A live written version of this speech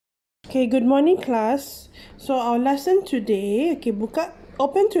Okay, good morning class. So our lesson today, okay,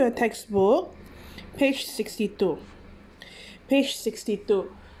 open to your textbook, page 62. Page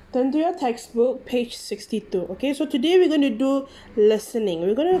 62. Turn to your textbook, page 62. Okay, so today we're going to do listening.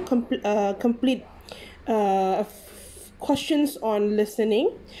 We're going to complete questions on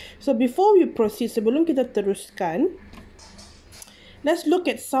listening. So before we proceed, sebelum kita teruskan, let's look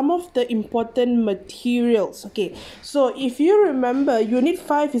at some of the important materials. Okay, so if you remember, unit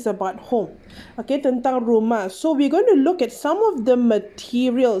 5 is about home. Okay, tentang rumah. So we're going to look at some of the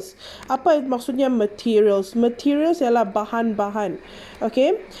materials. Apa maksudnya materials? Materials ialah bahan-bahan.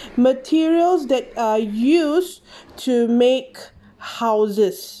 Okay, materials that are used to make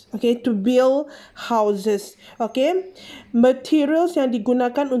houses. Okay, to build houses. Okay, materials yang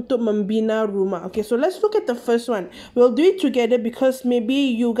digunakan untuk membina rumah. Okay, so let's look at the first one. We'll do it together because maybe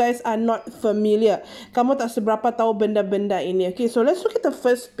you guys are not familiar. Kamu tak seberapa tahu benda-benda ini. Okay, so let's look at the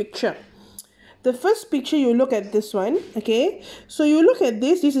first picture. The first picture, you look at this one. Okay, so you look at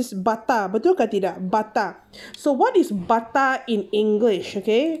this. This is bata. Betul ke tidak? Bata. So what is bata in English?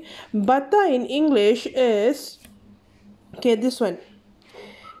 Okay, bata in English is, okay, this one.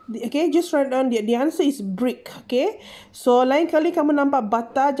 Okay, just write down the answer is brick. Okay, so lain kali kamu nampak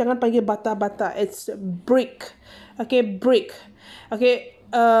bata, jangan panggil bata-bata. It's brick. Okay, brick. Okay,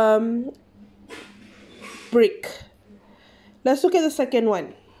 brick. Let's look at the second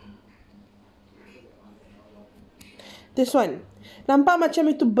one. This one. Nampak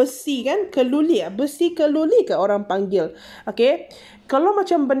macam itu besi kan? Keluli. Besi keluli ke orang panggil? Okay. Kalau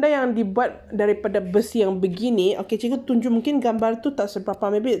macam benda yang dibuat daripada besi yang begini, okay, cikgu tunjuk mungkin gambar tu tak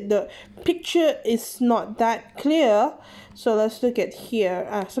seberapa. Maybe the picture is not that clear. So let's look at here.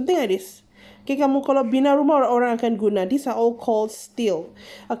 Something like this. Okay, kamu kalau bina rumah, orang akan guna. These are all called steel.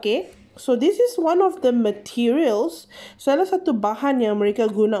 Okay. So this is one of the materials. Salah satu bahan yang mereka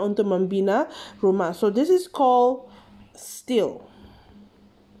guna untuk membina rumah. So this is called steel.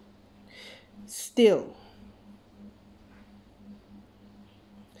 Steel.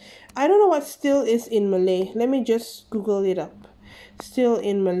 I don't know what steel is in Malay. Let me just Google it up. Steel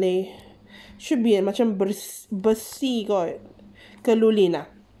in Malay. Should be macam besi kot. Keluli lah.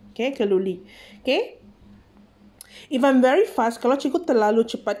 Okay, keluli. Okay. If I'm very fast, kalau cikgu terlalu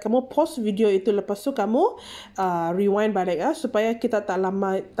cepat, kamu pause video itu, lepas tu kamu rewind balik supaya kita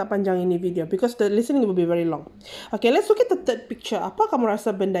tak panjang ini video, because the listening will be very long. Okay, let's look at the third picture. Apa kamu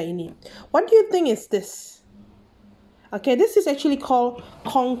rasa benda ini? What do you think is this? Okay, this is actually called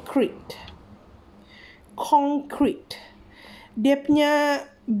concrete. Concrete. Dia punya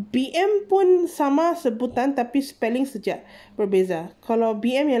BM pun sama sebutan, tapi spelling saja berbeza. Kalau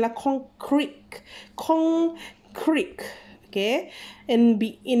BM ialah concrete. Concrete. Okay. In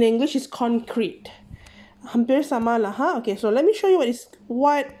English is concrete. Hampir sama lah. Okay, so let me show you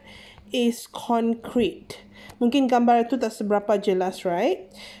what is concrete. Mungkin gambar itu tak seberapa jelas, right?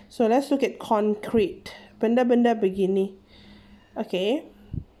 So let's look at concrete. Benda-benda begini. Okay.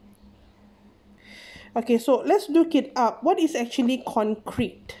 Okay, so let's look it up. What is actually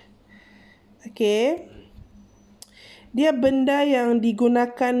concrete? Okay. Dia benda yang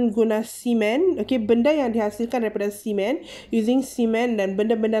digunakan guna simen. Okay, benda yang dihasilkan daripada simen, using simen dan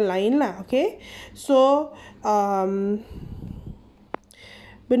benda-benda lain lah. Okay. So,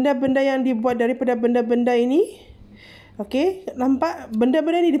 benda-benda yang dibuat daripada benda-benda ini. Okay, nampak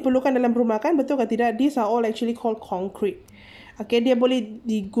benda-benda ni diperlukan dalam rumah kan? Betul ke tidak? These are all actually called concrete. Okay, dia boleh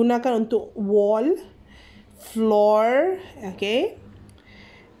digunakan untuk wall, floor. Okay.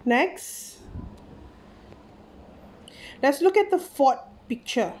 Next. Let's look at the fourth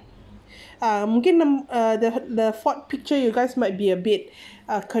picture. Mungkin the fourth picture you guys might be a bit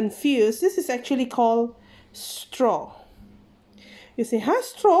confused. This is actually called straw. You say,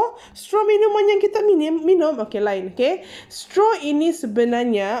 straw? Straw minuman yang kita minum? Okay, lain. Okay. Straw ini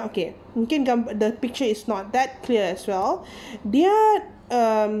sebenarnya, okay, mungkin the picture is not that clear as well.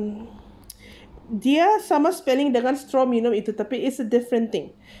 Dia sama spelling dengan straw minum itu, tapi it's a different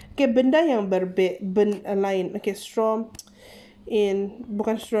thing. Okay, benda yang lain. Okay, straw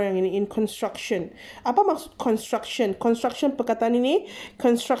bukan straw yang ini, in construction. Apa maksud construction? Construction, perkataan ini,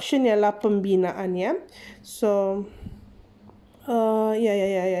 construction ialah pembinaan, ya. So,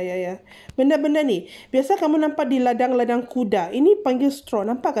 ya. Benda-benda ni biasa kamu nampak di ladang-ladang kuda. Ini panggil straw,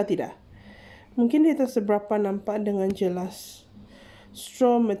 nampak ke tidak? Mungkin dia tak seberapa nampak dengan jelas.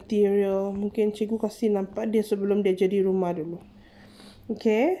 Straw material. Mungkin cikgu kasih nampak dia sebelum dia jadi rumah dulu.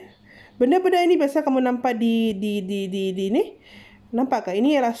 Okay. Benda-benda ini biasa kamu nampak di ni. Nampak ke?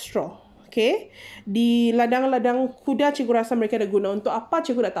 Ini ialah straw. Okay, di ladang-ladang kuda cikgu rasa mereka ada guna. Untuk apa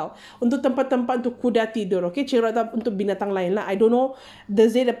cikgu tak tahu. Untuk tempat-tempat untuk kuda tidur. Okay, cikgu tak tahu untuk binatang lain lah. I don't know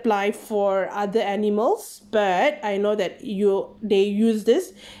does it apply for other animals, but I know that they use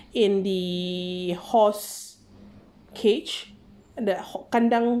this in the horse cage, the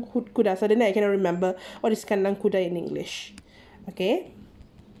kandang kuda. So then I cannot remember what is kandang kuda in English. Okay,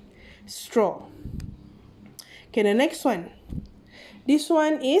 straw. Okay, the next one. This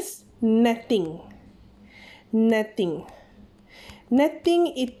one is netting. Netting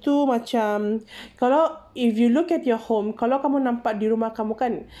itu macam, kalau if you look at your home, kalau kamu nampak di rumah kamu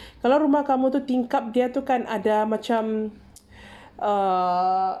kan, kalau rumah kamu tu tingkap dia tu kan ada macam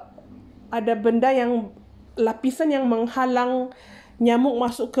ada benda yang lapisan yang menghalang nyamuk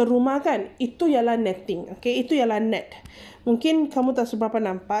masuk ke rumah kan, itu ialah netting. Okay, itu ialah net. Mungkin kamu tak seberapa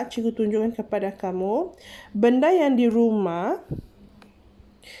nampak, cikgu tunjukkan kepada kamu benda yang di rumah.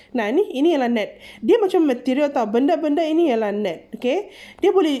 Nah, ini ialah net. Dia macam material tau. Benda-benda ini ialah net. Okay.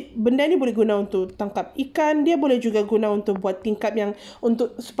 Benda ni boleh guna untuk tangkap ikan. Dia boleh juga guna untuk buat tingkap yang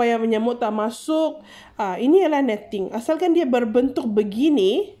untuk supaya nyamuk tak masuk. Ini ialah netting. Asalkan dia berbentuk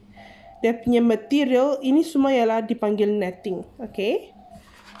begini, dia punya material, ini semua ialah dipanggil netting. Okay.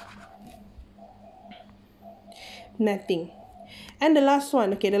 Netting. And the last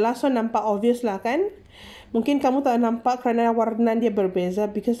one. Okay, the last one nampak obvious lah kan. Mungkin kamu tak nampak kerana warna dia berbeza,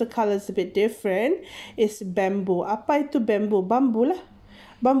 because the color is a bit different. Is bamboo. Apa itu bamboo? Bambu lah.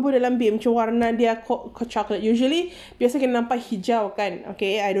 Bambu dalam bilik macam warna dia coklat. Usually biasa kita nampak hijau kan.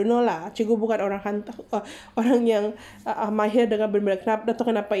 Okay, I don't know lah. Cikgu bukan orang hantar, orang yang mahir dengan benda-benda.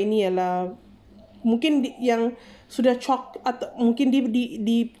 Kenapa ini ialah mungkin yang sudah chalk atau mungkin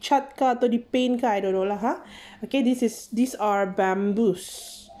di cat ke atau di paint ke, I don't know lah. Okay, these are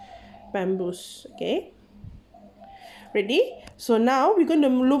bamboos. Okay. Ready? So now we're going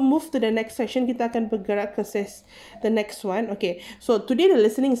to move to the next session. Kita akan bergerak ke the next one. Okay. So today the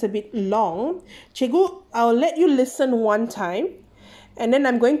listening is a bit long. Cikgu, I'll let you listen one time, and then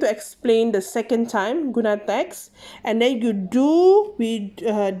I'm going to explain the second time guna text, and then you do with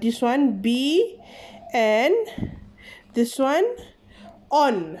this one be and this one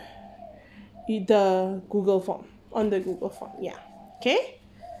on the Google form. Yeah. Okay.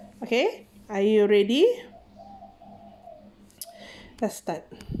 Are you ready? Let's start.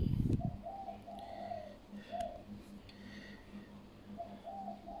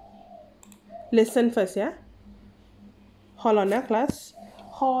 Listen first, yeah? Hold on, class.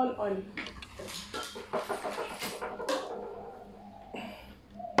 Hold on.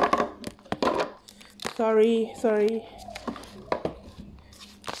 Sorry.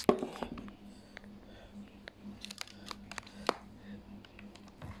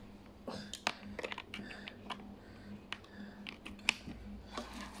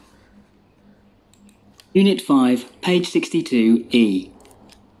 Unit 5, page 62E.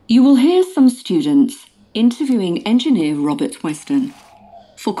 You will hear some students interviewing engineer Robert Weston.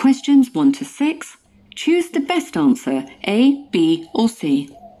 For questions 1 to 6, choose the best answer, A, B or C.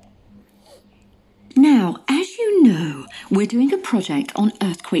 Now, as you know, we're doing a project on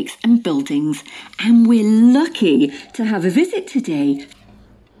earthquakes and buildings, and we're lucky to have a visit today.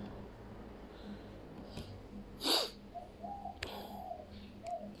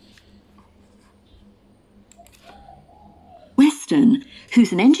 Weston,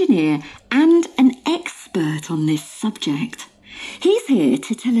 who's an engineer and an expert on this subject. He's here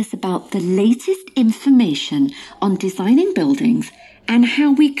to tell us about the latest information on designing buildings and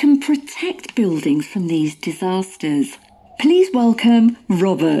how we can protect buildings from these disasters. Please welcome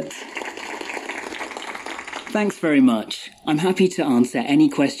Robert. Thanks very much. I'm happy to answer any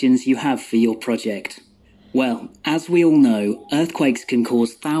questions you have for your project. Well, as we all know, earthquakes can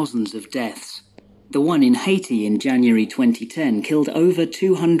cause thousands of deaths. The one in Haiti in January 2010 killed over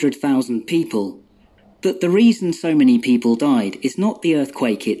 200,000 people. But the reason so many people died is not the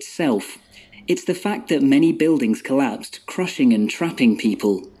earthquake itself. It's the fact that many buildings collapsed, crushing and trapping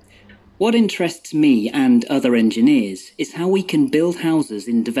people. What interests me and other engineers is how we can build houses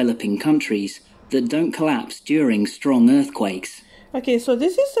in developing countries that don't collapse during strong earthquakes. Okay, so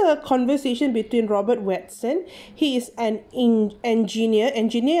this is a conversation between Robert Weston. He is an engineer.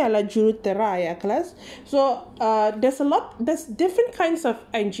 Engineer adalah jurutera ya kelas. So there's different kinds of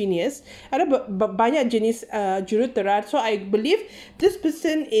engineers. Ada banyak jenis jurutera. So I believe this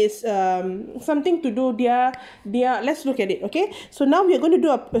person is something to do dia. Let's look at it. Okay. So now we are going to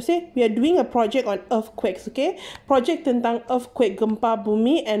do we are doing a project on earthquakes. Okay. Project tentang earthquake, gempa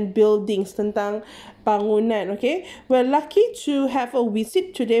bumi, and buildings, tentang bangunan. Okay, we're lucky to have a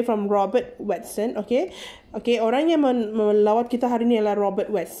visit today from Robert Watson. Okay, orang yang melawat kita hari ni adalah Robert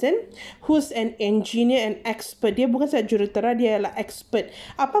Watson, who's an engineer and expert. Dia bukan sahaja jurutera, dia adalah expert.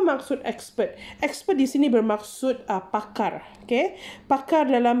 Apa maksud expert? Expert di sini bermaksud pakar. Okay, pakar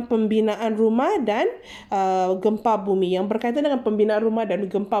dalam pembinaan rumah dan gempa bumi, yang berkaitan dengan pembinaan rumah dan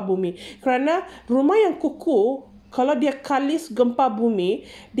gempa bumi. Kerana rumah yang kukuh, kalau dia kalis gempa bumi,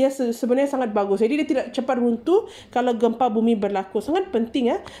 dia sebenarnya sangat bagus. Jadi dia tidak cepat runtuh kalau gempa bumi berlaku. Sangat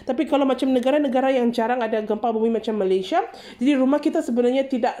penting ya. Tapi kalau macam negara-negara yang jarang ada gempa bumi macam Malaysia, jadi rumah kita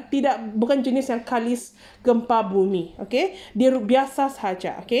sebenarnya bukan jenis yang kalis gempa bumi. Okay, dia biasa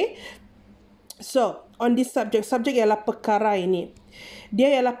sahaja. Okay, so on this subject ialah perkara ini. Dia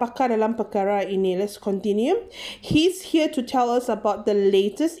ialah pakar dalam perkara ini. Let's continue. He's here to tell us about the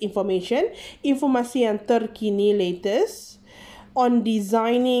latest information, informasi yang terkini latest on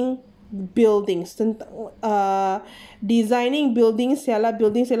designing buildings. Designing buildings ialah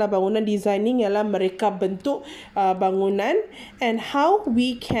bangunan, designing ialah mereka bentuk bangunan, and how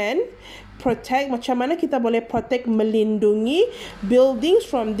we can protect, macam mana kita boleh protect, melindungi buildings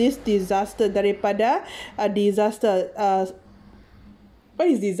from this disaster, daripada disaster. What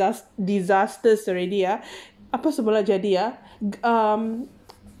is disasters already ya? Apa semula jadi ya?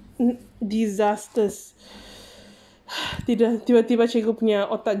 Disasters. Tiba-tiba cikgu punya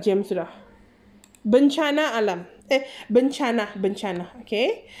otak jam sudah. Bencana alam. Bencana.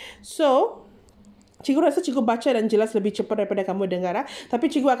 Okay. So, cikgu rasa cikgu baca dan jelas lebih cepat daripada kamu dengar. Tapi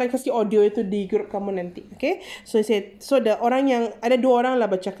cikgu akan kasih audio itu di grup kamu nanti. Okay. So the orang yang, ada 2 orang lah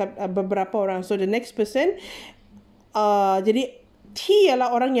bercakap, beberapa orang. So the next person, jadi T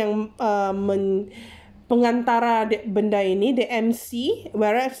ialah orang yang pengantara benda ini, the MC,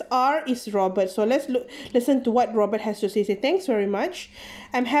 whereas R is Robert. So let's listen to what Robert has to say. Say thanks very much.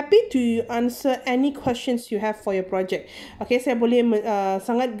 I'm happy to answer any questions you have for your project. Okay, saya boleh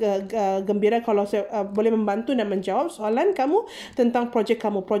sangat gembira kalau saya boleh membantu dan menjawab soalan kamu tentang projek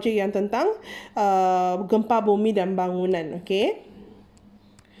kamu, projek yang tentang gempa bumi dan bangunan. Okay.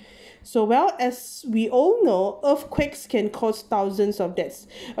 So, well, as we all know, earthquakes can cause thousands of deaths.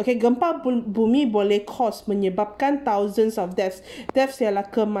 Okay, gempa bumi boleh menyebabkan thousands of deaths. Deaths ialah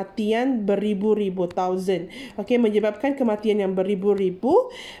kematian beribu-ribu, thousand. Okay, menyebabkan kematian yang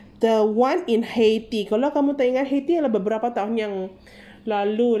beribu-ribu. The one in Haiti. Kalau kamu tak ingat, Haiti adalah beberapa tahun yang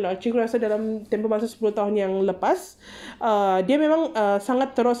lalu lah. Cikgu rasa dalam tempoh masa 10 tahun yang lepas. Dia memang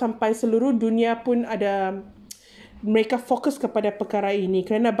sangat teruk sampai seluruh dunia pun ada, mereka fokus kepada perkara ini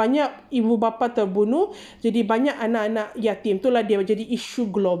kerana banyak ibu bapa terbunuh, jadi banyak anak-anak yatim. Itulah dia jadi isu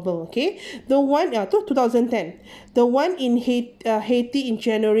global. Okay, the one tu 2010, the one in Haiti in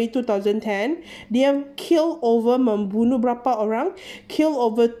January 2010, dia membunuh berapa orang, kill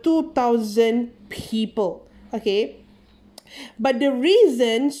over 2,000 people. Okay, but the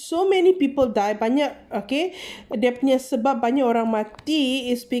reason so many people die, dia punya sebab banyak orang mati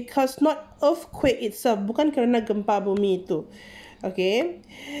is because not earthquake itself, bukan kerana gempa bumi itu. Okay,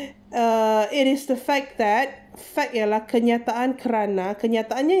 it is the fact ialah kenyataan, kerana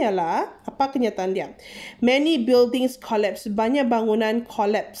kenyataannya ialah, apa kenyataan dia? Many buildings collapse, banyak bangunan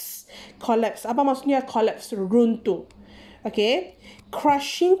collapse. Apa maksudnya collapse? Runtuh. Okay,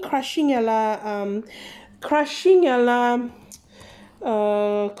 crushing ialah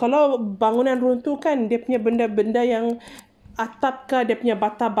kalau bangunan runtuh kan, dia punya benda-benda yang atap ke, dia punya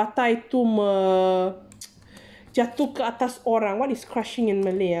bata-bata itu jatuh ke atas orang. What is crushing in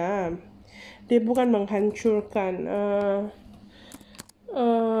Malay? Dia bukan menghancurkan.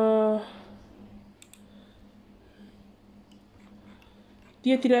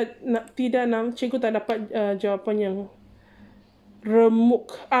 Dia tidak cikgu tak dapat jawapan yang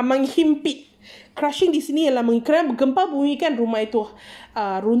remuk. Menghimpit. Crushing di sini ialah kerana gempa bumi kan, rumah itu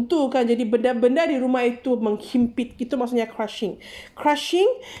runtuh kan, jadi benda-benda di rumah itu menghimpit. Itu maksudnya crushing. Crushing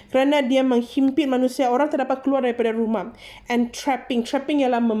kerana dia menghimpit manusia, orang tak dapat keluar daripada rumah. And trapping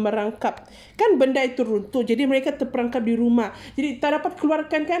ialah memerangkap. Kan benda itu runtuh, jadi mereka terperangkap di rumah. Jadi tak dapat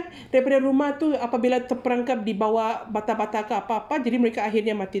keluarkan kan daripada rumah tu apabila terperangkap di bawah bata-bata ke apa-apa, jadi mereka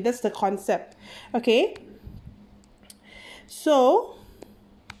akhirnya mati. That's the concept. Okay. So,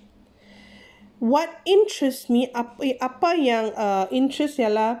 what interests me, apa yang interest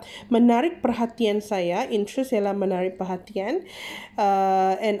ialah menarik perhatian saya, and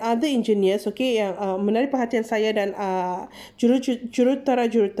other engineers, okay, yang menarik perhatian saya dan jurutera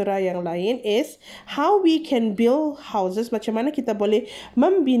yang lain is how we can build houses, macam mana kita boleh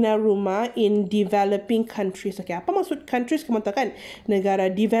membina rumah in developing countries. Okay, apa maksud countries? Kamu tahu kan,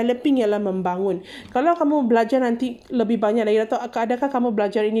 negara. Developing ialah membangun. Kalau kamu belajar nanti lebih banyak lagi, atau adakah kamu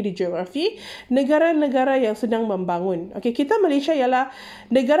belajar ini di geografi, negara-negara yang sedang membangun. Okey, kita Malaysia ialah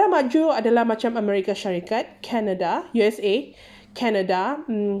negara maju adalah macam Amerika Syarikat, Canada, USA, Canada,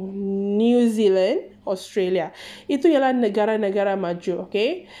 New Zealand, Australia. Itu ialah negara-negara maju.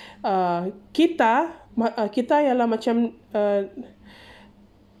 Okey, kita ialah macam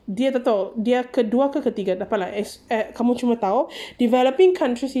dia tak tahu dia kedua ke ketiga, apalah, kamu cuma tahu developing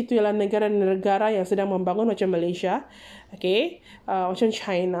countries itu ialah negara-negara yang sedang membangun macam Malaysia, okay, macam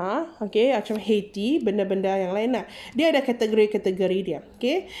China, okay, macam Haiti, benda-benda yang lain lah. Dia ada kategori-kategori dia,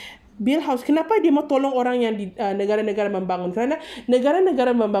 okay. Bill House, kenapa dia mau tolong orang yang di negara-negara membangun? Kerana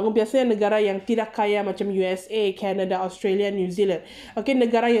negara-negara membangun biasanya negara yang tidak kaya macam USA, Canada, Australia, New Zealand, okay,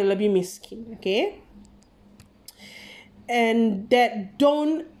 negara yang lebih miskin, okay, and that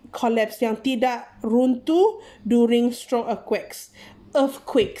don't collapse, yang tidak runtuh during strong earthquakes.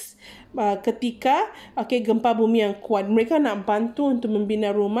 Ketika gempa bumi yang kuat, mereka nak bantu untuk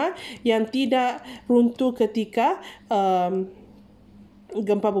membina rumah yang tidak runtuh ketika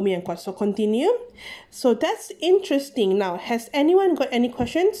gempa bumi yang kuat. So continue. So that's interesting. Now, has anyone got any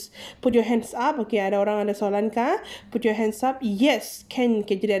questions? Put your hands up. Okay, ada orang ada soalan kah? Put your hands up. Yes, can.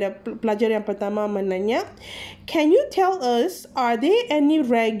 Okay, jadi ada pelajar yang pertama menanya, can you tell us, are there any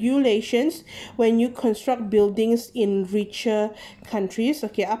regulations when you construct buildings in richer countries?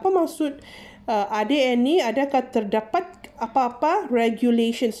 Okay, apa maksud adakah terdapat apa-apa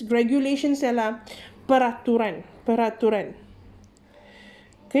regulations? Regulations ialah peraturan.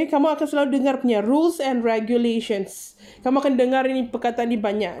 Okay, kamu akan selalu dengar punya rules and regulations. Kamu akan dengar ini perkataan ini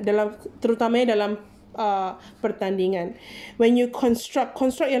banyak terutamanya dalam pertandingan. When you construct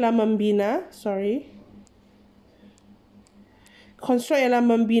ialah membina, Construct ialah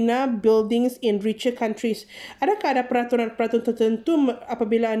membina buildings in richer countries. Adakah ada peraturan-peraturan tertentu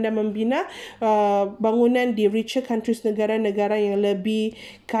apabila anda membina bangunan di richer countries, negara-negara yang lebih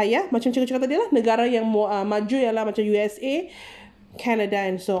kaya? Macam cakap tadi lah, negara yang maju ialah macam USA, Canada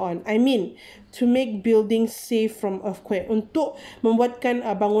and so on. I mean, to make buildings safe from earthquake, untuk membuatkan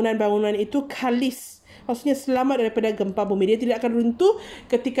bangunan-bangunan itu kalis, maksudnya selamat daripada gempa bumi. Dia tidak akan runtuh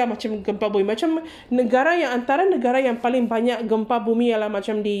ketika macam gempa bumi. Macam antara negara yang paling banyak gempa bumi ialah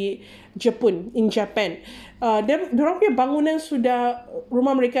macam di Japan. Dan diorang punya bangunan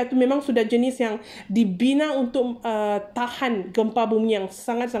rumah mereka itu memang sudah jenis yang dibina untuk tahan gempa bumi yang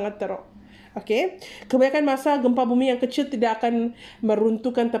sangat-sangat teruk. Okay, kebanyakan masa gempa bumi yang kecil tidak akan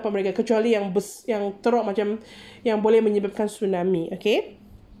meruntuhkan tempat mereka, kecuali yang teruk macam yang boleh menyebabkan tsunami. Okay,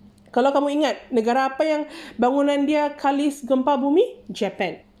 kalau kamu ingat negara apa yang bangunan dia kalis gempa bumi?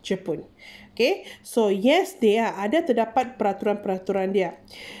 Jepun. Okay, so yes, terdapat peraturan-peraturan dia.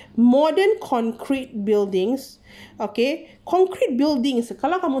 Modern concrete buildings, okay, concrete buildings,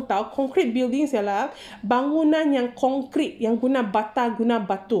 kalau kamu tahu, concrete buildings ialah bangunan yang konkret, yang guna bata, guna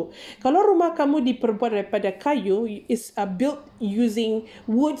batu. Kalau rumah kamu diperbuat daripada kayu, is built using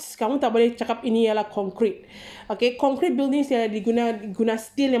woods, kamu tak boleh cakap ini ialah concrete. Okay, concrete buildings ialah guna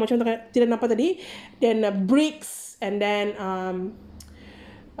steel yang macam tidak nampak tadi, then bricks, and then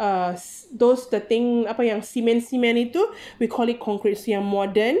those the thing yang simen itu, we call it concrete. So yang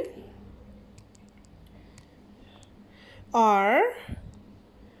modern are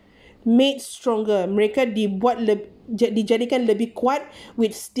made stronger, mereka dijadikan lebih kuat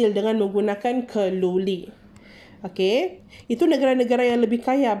with steel, dengan menggunakan keluli. Okay, itu negara-negara yang lebih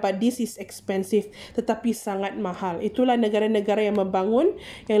kaya, but this is expensive, tetapi sangat mahal. Itulah negara-negara yang membangun,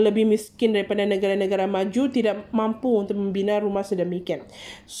 yang lebih miskin daripada negara-negara maju, tidak mampu untuk membina rumah sedemikian.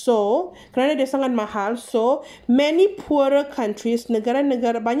 So, kerana dia sangat mahal, so many poorer countries,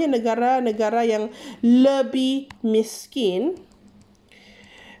 banyak negara-negara yang lebih miskin,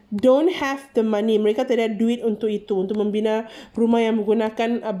 don't have the money, mereka tidak ada duit untuk membina rumah yang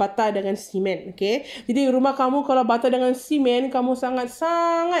menggunakan bata dengan simen. Okay, jadi rumah kamu kalau bata dengan simen, kamu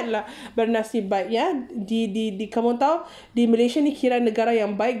sangatlah bernasib baik, ya. Kamu tahu di Malaysia ni kira negara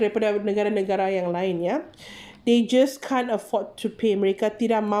yang baik daripada negara-negara yang lain, ya. They just can't afford to pay, mereka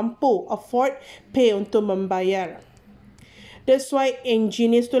tidak mampu pay untuk membayar. That's why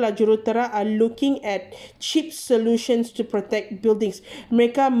engineers jurutera are looking at cheap solutions to protect buildings.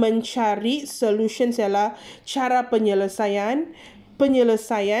 Mereka mencari solutions ialah cara penyelesaian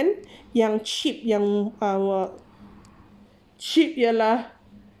yang cheap, yang cheap ialah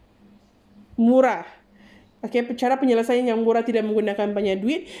murah. Okay, cara penyelesaian yang murah, tidak menggunakan banyak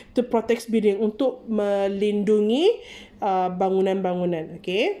duit, to protect building, untuk melindungi bangunan-bangunan.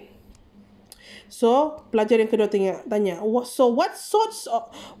 Okay. So, pelajar yang kedua tanya, so what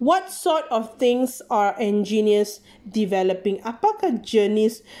sort of things are engineers developing? Apakah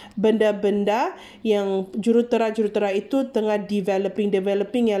jenis benda-benda yang jurutera itu tengah developing?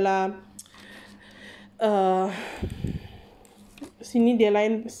 Developing ialah uh, sini dia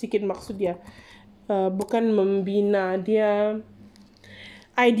lain sikit maksud dia. Bukan membina, dia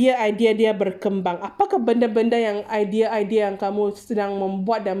idea-idea dia berkembang. Apakah benda-benda yang idea-idea yang kamu sedang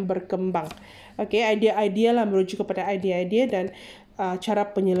membuat dan berkembang? Okay, idea-idea lah merujuk kepada idea-idea dan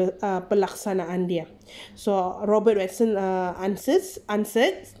cara pelaksanaan dia. So Robert Watson answers.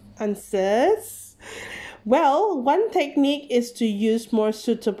 Well, one technique is to use more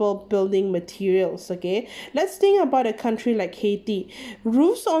suitable building materials, okay? Let's think about a country like Haiti.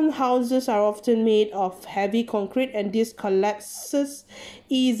 Roofs on houses are often made of heavy concrete and this collapses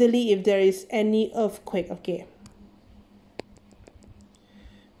easily if there is any earthquake, okay?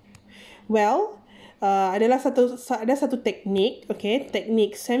 Well, ada satu teknik, okay,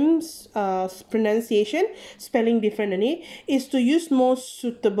 teknik same pronunciation, spelling different ni, is to use more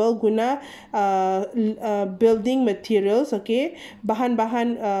suitable guna building materials, okay,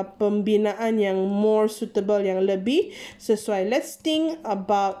 bahan-bahan pembinaan yang more suitable, yang lebih sesuai. Let's think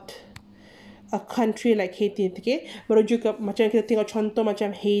about a country like Haiti, okay? Merujuk ke, macam kita tengok contoh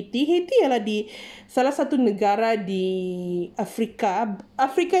macam Haiti. Haiti ialah di salah satu negara di Afrika.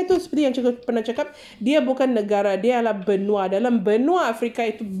 Afrika itu seperti yang saya pernah cakap, dia bukan negara, dia adalah benua. Dalam benua Afrika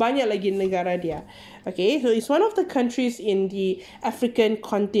itu banyak lagi negara dia. Okay, so it's one of the countries in the African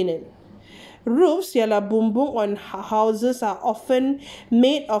continent. Roofs ialah bumbung on houses are often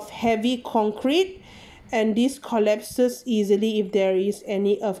made of heavy concrete and this collapses easily if there is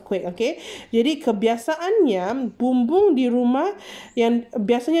any earthquake, okay? Jadi kebiasaannya bumbung di rumah yang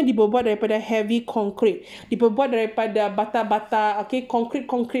biasanya dibuat daripada heavy concrete, dibuat daripada bata-bata, okay,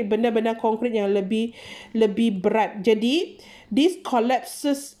 konkrit, benda-benda konkrit yang lebih berat. Jadi this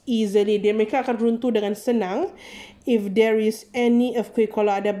collapses easily, mereka akan runtuh dengan senang if there is any earthquake,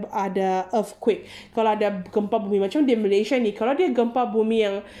 kalau ada earthquake, kalau ada gempa bumi macam di Malaysia ni, kalau dia gempa bumi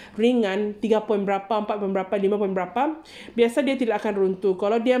yang ringan 3 point berapa, 4 point berapa, 5 point berapa, biasa dia tidak akan runtuh.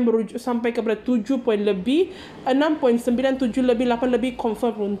 Kalau dia merujuk sampai kepada 7 point lebih, 6.9, 7 lebih, 8 lebih,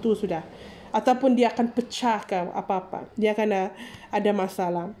 confirm runtuh sudah, ataupun dia akan pecah ke apa-apa, dia akan ada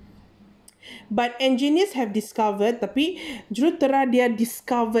masalah. But engineers have discovered, tapi jurutera dia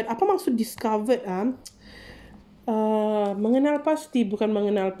discovered. Apa maksud discovered? Mengenal pasti, bukan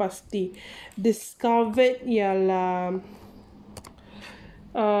mengenal pasti. Discovered ialah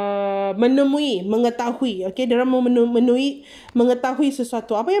menemui, mengetahui. Okay, dia orang mengetahui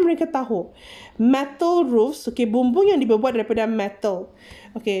sesuatu. Apa yang mereka tahu? Metal roofs, okay, bumbung yang dibuat daripada metal.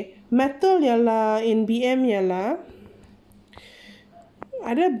 Okay, metal ialah NBM ialah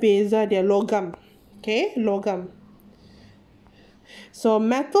ada beza dia, logam. Okay, logam. So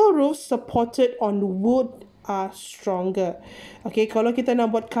metal roofs supported on wood are stronger. Okay, kalau kita nak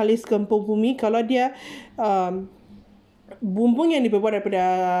buat kalis gempa bumi, kalau dia bumbung yang dibuat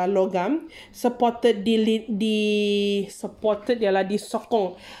daripada logam supported supported ialah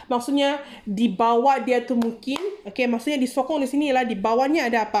disokong. Maksudnya di bawah dia tu mungkin, okay, maksudnya disokong di sini ialah di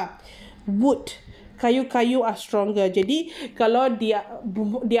bawahnya ada apa? Wood. Kayu-kayu are stronger. Jadi kalau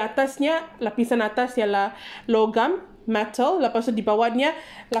di atasnya, lapisan atas ialah logam, metal, lepas tu di bawahnya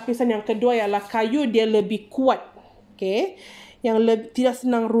lapisan yang kedua ialah kayu, dia lebih kuat, okay, yang tidak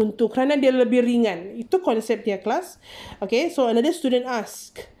senang runtuh kerana dia lebih ringan. Itu konsep dia, kelas. Okay, so another student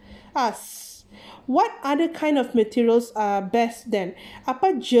ask, what other kind of materials are best then?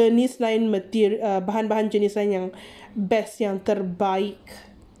 Apa jenis lain bahan-bahan jenis lain yang best, yang terbaik?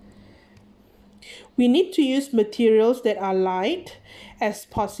 We need to use materials that are light as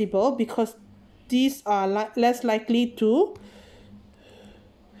possible because these are less likely to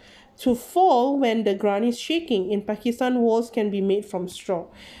fall when the ground is shaking. In Pakistan, walls can be made from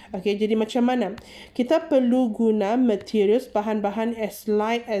straw. Okay, jadi macam mana? Kita perlu guna materials, bahan-bahan as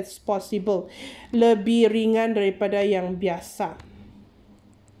light as possible. Lebih ringan daripada yang biasa.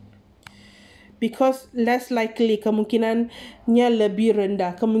 Because less likely, kemungkinannya lebih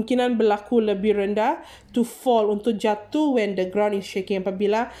rendah. Kemungkinan berlaku lebih rendah to fall, untuk jatuh when the ground is shaking.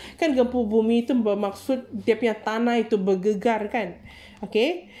 Apabila, kan gempa bumi itu bermaksud dia punya tanah itu bergegar, kan?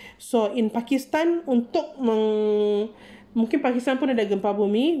 Okay. So, in Pakistan, untuk mungkin Pakistan pun ada gempa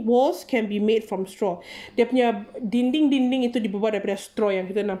bumi, walls can be made from straw. Dia punya dinding-dinding itu dibuat daripada straw yang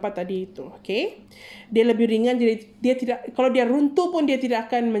kita nampak tadi itu. Okay. Dia lebih ringan, jadi dia tidak, kalau dia runtuh pun dia tidak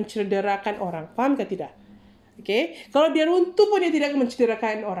akan mencederakan orang. Faham ke tidak? Okay. Kalau dia runtuh pun dia tidak akan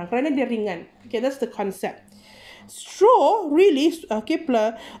mencederakan orang kerana dia ringan. Okay, that's the concept. Straw, really, okay,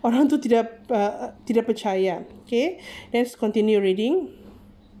 orang tu tidak percaya. Okay. Let's continue reading.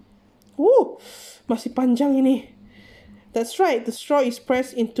 Masih panjang ini. That's right. The straw is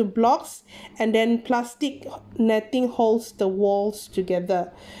pressed into blocks and then plastic netting holds the walls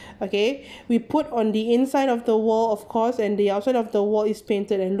together. Okay, we put on the inside of the wall, of course, and the outside of the wall is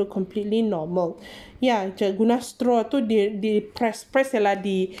painted and look completely normal. Ya, guna straw tu di press ialah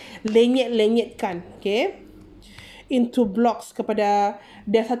di lenyet-lenyetkan, okay, into blocks kepada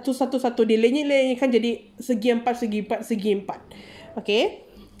dia satu dilenyet-lenyetkan jadi segi empat. Okay.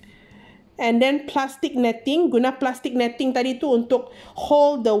 And then plastic netting, guna plastic netting tadi tu untuk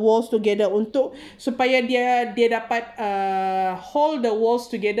hold the walls together, untuk supaya dia dapat hold the walls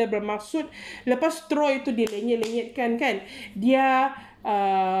together, bermaksud lepas straw itu dilenyet-lenyetkan kan, dia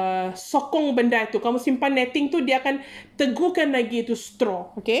sokong benda itu. Kamu simpan netting tu, dia akan teguhkan lagi itu straw,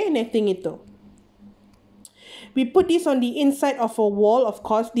 okay, netting itu. We put this on the inside of a wall, of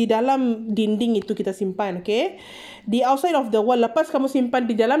course. Di dalam dinding itu kita simpan, okay. The outside of the wall, lepas kamu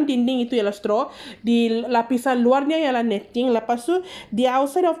simpan di dalam dinding itu ialah straw, di lapisan luarnya ialah netting. Lepas tu, the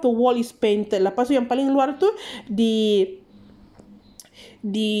outside of the wall is painted. Lepas tu yang paling luar tu di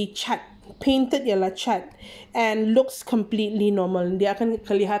cat. Painted ialah cat. And looks completely normal. Dia akan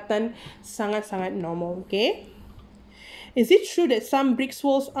kelihatan sangat-sangat normal, okay. Is it true that some brick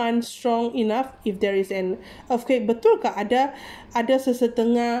walls aren't strong enough if there is an earthquake? Betulkah ada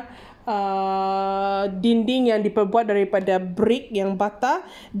sesetengah dinding yang diperbuat daripada brick yang bata,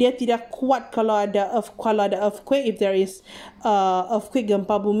 dia tidak kuat kalau ada earthquake, if there is earthquake,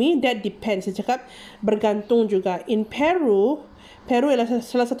 gempa bumi? That depends. Saya cakap bergantung juga. In Peru ialah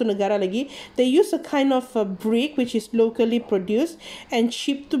salah satu negara lagi, they use a kind of a brick which is locally produced and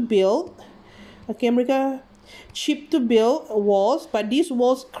cheap to build. Okay, mereka cheap to build walls, but these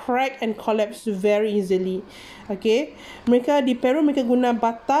walls crack and collapse very easily. Okay, mereka di Peru mereka guna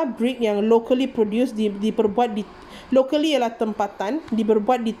bata brick yang locally produced, diperbuat di locally ialah tempatan,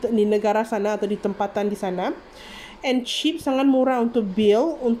 diperbuat di negara sana atau di tempatan di sana, and cheap, sangat murah untuk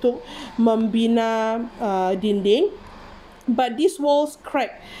build, untuk membina dinding. But these walls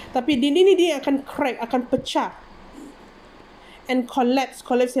crack, tapi dinding ni akan crack, akan pecah and collapse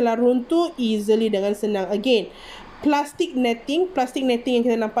ialah runtuh easily, dengan senang. Again, plastic netting yang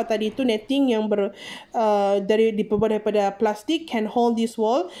kita nampak tadi itu, netting yang diperbuat daripada plastik, can hold this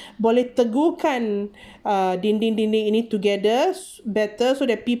wall, boleh teguhkan dinding-dinding ini together better, so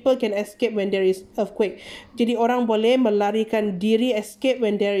that people can escape when there is earthquake. Jadi orang boleh melarikan diri, escape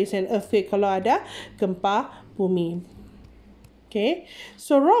when there is an earthquake, kalau ada gempa bumi. Okay,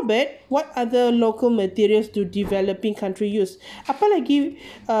 so Robert, what other local materials do developing country use? Apa lagi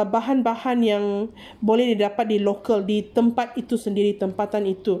bahan-bahan yang boleh didapat di lokal, di tempat itu sendiri, tempatan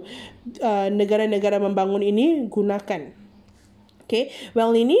itu, negara-negara membangun ini gunakan? Okay,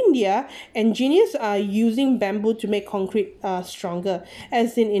 well, in India, engineers are using bamboo to make concrete stronger.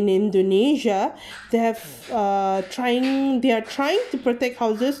 As in Indonesia, they are trying to protect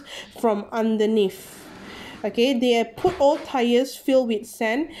houses from underneath. Okay, they put old tires filled with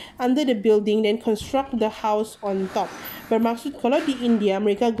sand under the building, then construct the house on top. Bermaksud kalau di India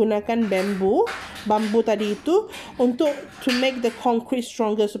mereka gunakan bambu tadi itu untuk to make the concrete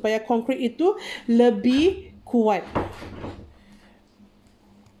stronger, supaya concrete itu lebih kuat.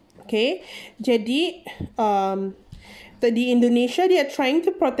 Okay, jadi di Indonesia, they are trying to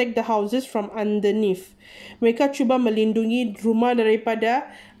protect the houses from underneath. Mereka cuba melindungi rumah daripada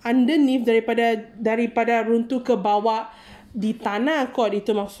underneath, daripada runtuh ke bawah di tanah kot,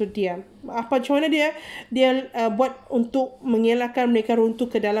 itu maksud dia. Macam mana dia buat untuk mengelakkan mereka runtuh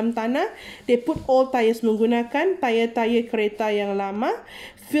ke dalam tanah? They put old tires, menggunakan tayar kereta yang lama,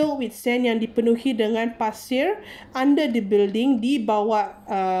 filled with sand, yang dipenuhi dengan pasir, under the building, di bawah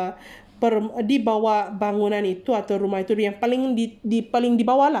bangunan itu atau rumah itu, yang paling di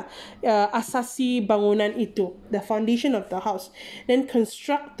bawah lah, asasi bangunan itu, the foundation of the house. Then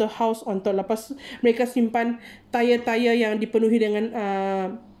construct the house on top. Lepas mereka simpan tayar yang dipenuhi dengan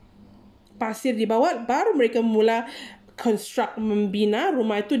pasir di bawah, baru mereka mula construct, membina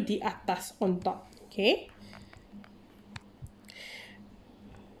rumah itu di atas, on top. Okay,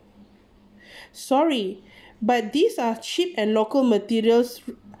 sorry, but these are cheap and local materials.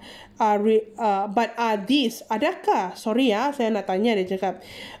 But are these, adakah, sorry saya nak tanya, dia cakap,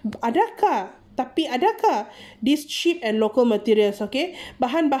 adakah these cheap and local materials, okay,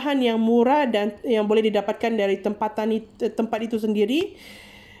 bahan-bahan yang murah dan yang boleh didapatkan dari tempat itu sendiri,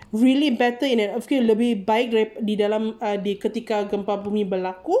 really better in an earthquake, lebih baik di ketika gempa bumi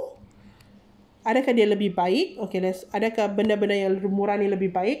berlaku? Adakah dia lebih baik? Okay, adakah benda-benda yang murah ni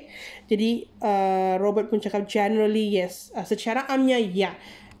lebih baik? Jadi Robert pun cakap generally yes, secara amnya ya.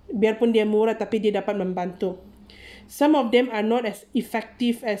 Biarpun dia murah, tapi dia dapat membantu. Some of them are not as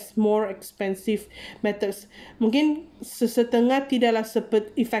effective as more expensive methods. Mungkin sesetengah tidaklah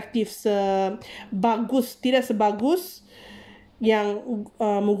efektif tidak sebagus yang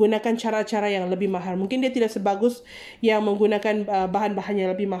menggunakan cara-cara yang lebih mahal. Mungkin dia tidak sebagus yang menggunakan bahan-bahan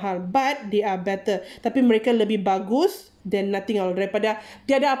yang lebih mahal, but they are better. Tapi mereka lebih bagus than nothing else. Daripada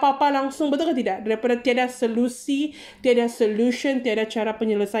tiada apa-apa langsung, betul ke tidak? Daripada tiada solusi, tiada solution, tiada cara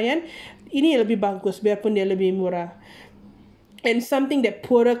penyelesaian, ini lebih bagus biarpun dia lebih murah. And something that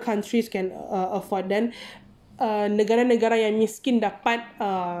poorer countries can afford. Dan negara-negara yang miskin dapat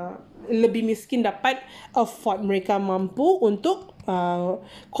lebih miskin dapat afford, mereka mampu untuk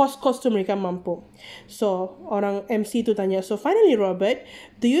kos-kos tu mereka mampu. So orang MC tu tanya, so finally Robert,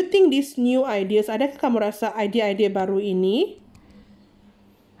 do you think these new ideas, adakah kamu rasa idea-idea baru ini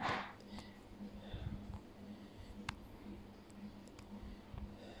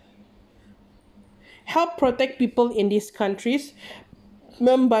help protect people in these countries,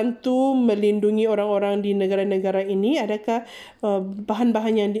 membantu melindungi orang-orang di negara-negara ini? Adakah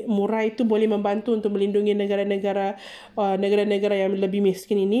bahan-bahan yang murah itu boleh membantu untuk melindungi negara-negara yang lebih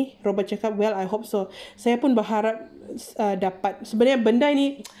miskin ini? Robert cakap, well, I hope so. Saya pun berharap dapat. Sebenarnya benda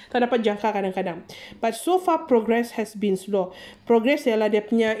ini tak dapat jangka kadang-kadang. But so far progress has been slow. Progress ialah dia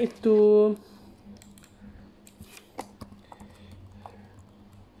punya itu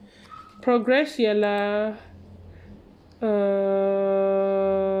progress ialah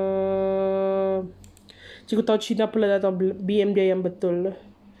cikgu tahu Cina pula dah tahu BM dia yang betul.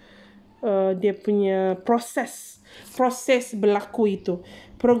 Dia punya proses berlaku itu.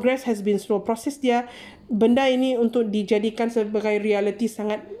 Progress has been slow. Proses dia, benda ini untuk dijadikan sebagai realiti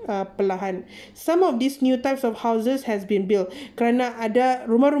sangat perlahan. Some of these new types of houses has been built. Kerana ada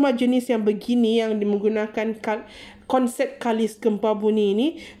rumah-rumah jenis yang begini yang menggunakan konsep kalis gempa bumi ini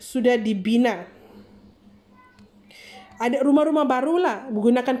sudah dibina. Ada rumah-rumah barulah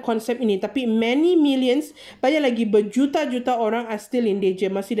menggunakan konsep ini, tapi many millions, banyak lagi berjuta-juta orang are still in danger,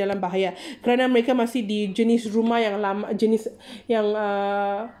 masih dalam bahaya kerana mereka masih di jenis rumah yang lama, jenis yang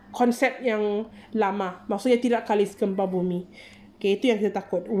konsep yang lama, maksudnya tidak kalis gempa bumi. Okay, itu yang kita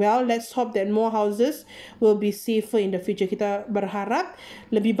takut. Well, let's hope that more houses will be safer in the future. Kita berharap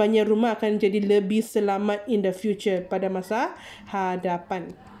lebih banyak rumah akan jadi lebih selamat in the future pada masa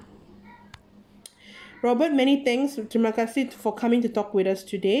hadapan. Robert, many thanks. Terima kasih for coming to talk with us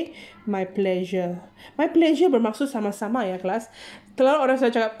today. My pleasure. My pleasure bermaksud sama-sama ya kelas. Kalau orang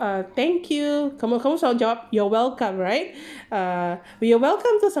selalu cakap thank you, kamu selalu jawab you're welcome, right? You're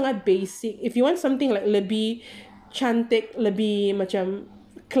welcome tu sangat basic. If you want something like lebih cantik, lebih macam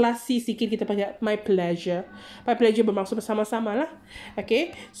classy sikit, kita pakai my pleasure. My pleasure bermaksud bersama-sama lah.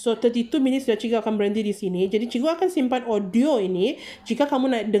 Okay, so 32 minit sudah cikgu akan berhenti di sini. Jadi cikgu akan simpan audio ini. Jika kamu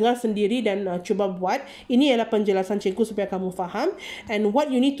nak dengar sendiri dan cuba buat, ini ialah penjelasan cikgu supaya kamu faham. And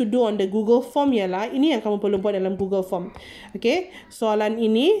what you need to do on the Google Form ialah, ini yang kamu perlu buat dalam Google Form. Okay, soalan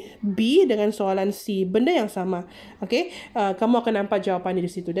ini B dengan soalan C, benda yang sama. Okay, kamu akan nampak jawapan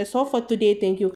di situ. That's all for today. Thank you.